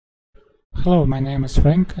Hello, my name is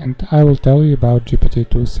Frank and I will tell you about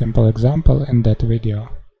GPT-2 simple example in that video.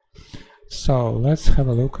 So let's have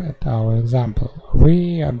a look at our example.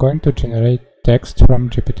 We are going to generate text from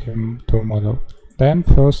GPT-2 model. Then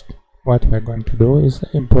first what we're going to do is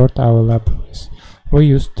import our libraries. We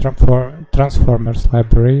use Transformers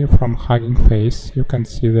library from Hugging Face. You can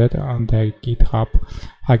see that on the GitHub,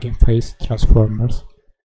 Hugging Face Transformers.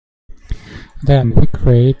 Then we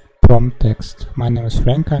create prompt text. My name is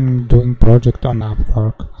Frank, I'm doing project on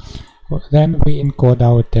Upwork. Then we encode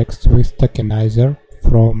our text with tokenizer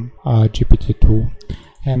from GPT-2,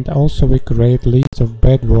 and also we create list of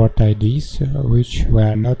bad word IDs which we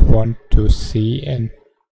are not want to see in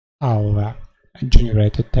our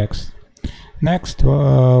generated text. Next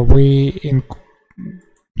we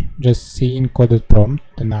just see encoded prompt,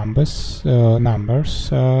 the numbers,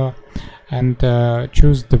 and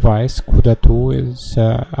choose device. CUDA2 is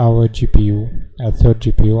our GPU, third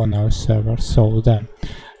GPU on our server. So then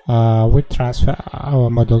we transfer our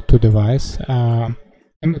model to device and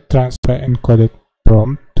transfer encoded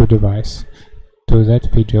prompt to device, to that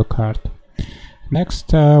video card.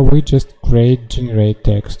 Next we just generate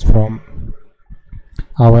text from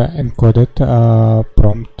our encoded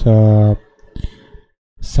prompt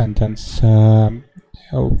sentence.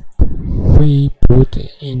 We put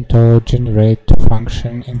into generate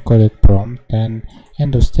function encoded prompt, then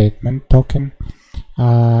end of statement, token,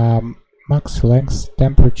 max length,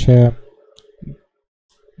 temperature,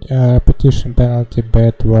 repetition penalty,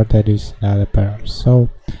 bad word IDs, and other params. So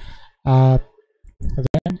then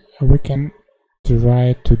we can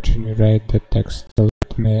try to generate the text. So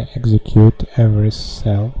let me execute every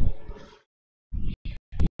cell.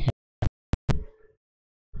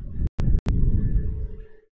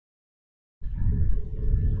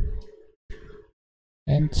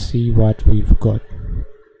 And see what we've got.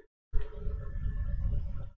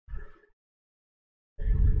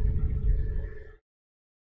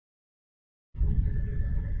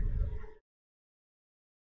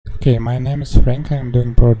 Okay, my name is Frank, I'm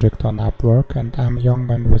doing project on Upwork, and I'm a young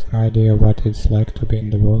man with no idea what it's like to be in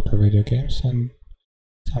the world of video games and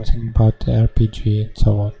something about RPG and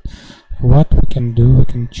so on. What we can do, we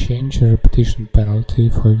can change the repetition penalty,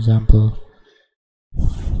 for example,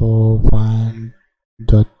 for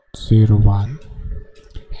 1.01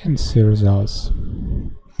 and see results.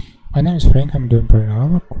 My name is Frank, I'm doing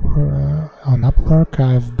project on Upwork.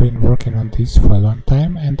 I've been working on this for a long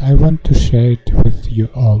time and I want to share it with you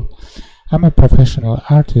all. I'm a professional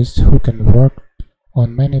artist who can work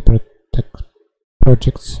on many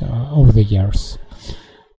projects over the years.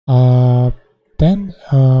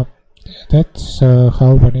 That's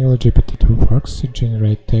how vanilla GPT-2 works,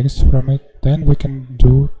 generate text from it. Then we can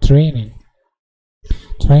do training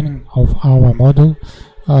of our model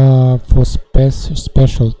for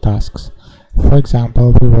special tasks. For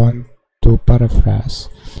example, we want to paraphrase.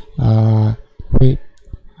 We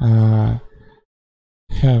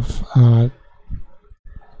have a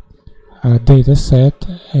data set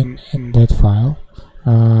in that file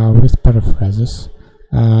with paraphrases.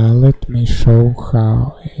 Let me show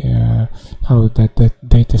how that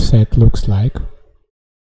data set looks like.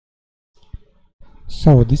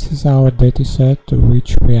 So this is our dataset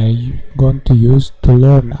which we are going to use to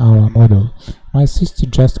learn our model. My sister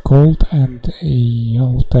just called and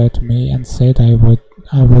yelled at me and said I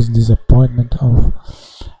was disappointed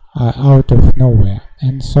out of nowhere.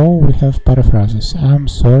 And so we have paraphrases. I'm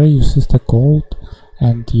sorry, your sister called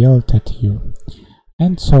and yelled at you.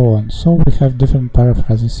 And so on. So we have different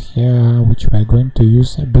paraphrases here which we are going to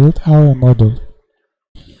use to build our model.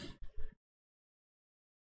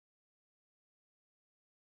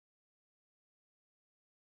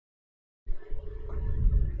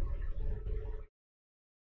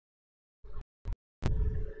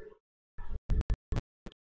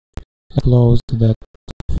 Close that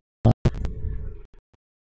file.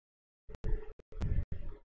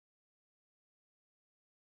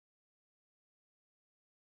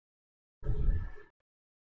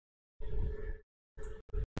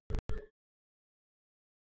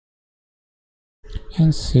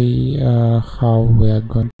 And see how we are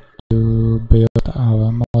going to build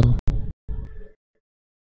our model.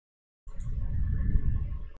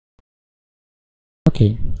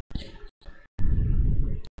 Okay.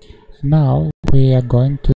 Now we are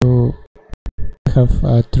going to have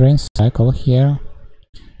a train cycle here,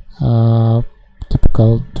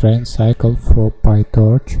 typical train cycle for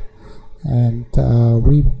PyTorch, and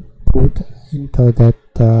we put into that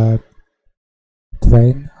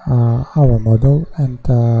train our model and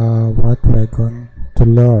what we're going to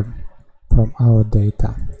learn from our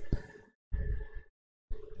data.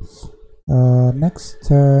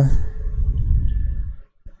 Next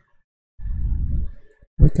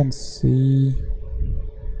we can see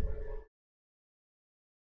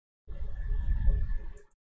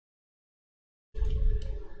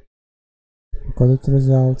coded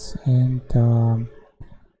results, and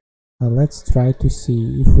let's try to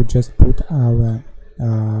see if we just put our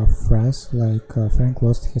phrase like Frank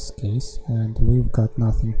lost his case, and we've got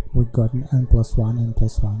nothing. We've got an n+1,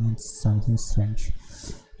 n+1, and something strange.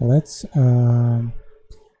 Let's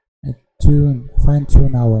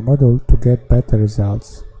fine-tune our model to get better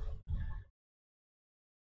results.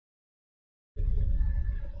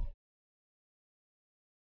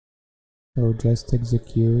 So just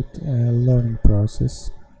execute a learning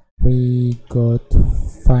process. We got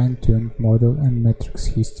fine-tuned model and metrics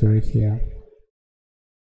history here.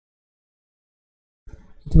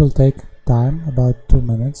 It will take time, about 2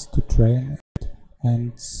 minutes, to train it,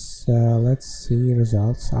 and let's see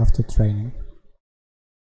results after training.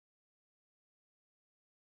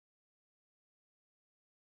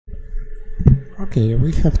 Okay,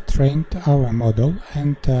 we have trained our model,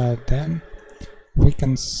 and then we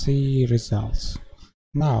can see results.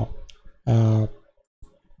 Now,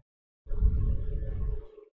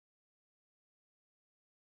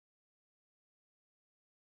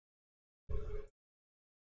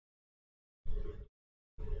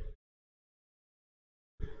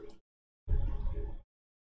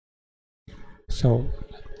 so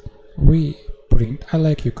we print I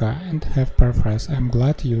like your car and have paraphrase I'm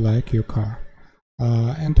glad you like your car,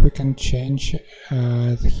 and we can change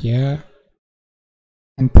here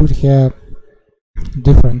and put here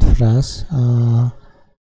different phrase.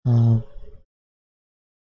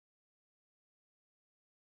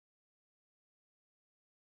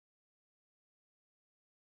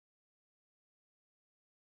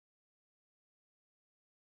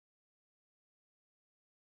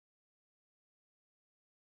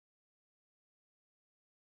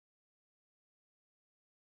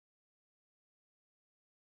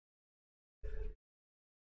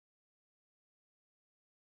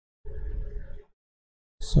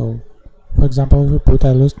 So, for example, we put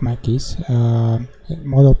I lost my keys,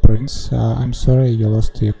 model prints, I'm sorry you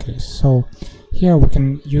lost your keys. So here we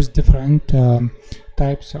can use different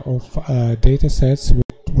types of data sets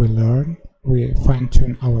we learn, we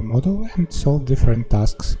fine-tune our model and solve different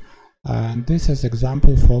tasks. And this is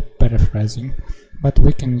example for paraphrasing, but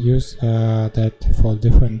we can use that for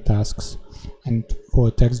different tasks and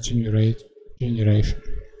for text generation.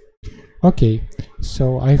 Okay,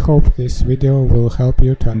 so I hope this video will help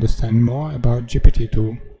you to understand more about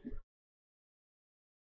GPT-2.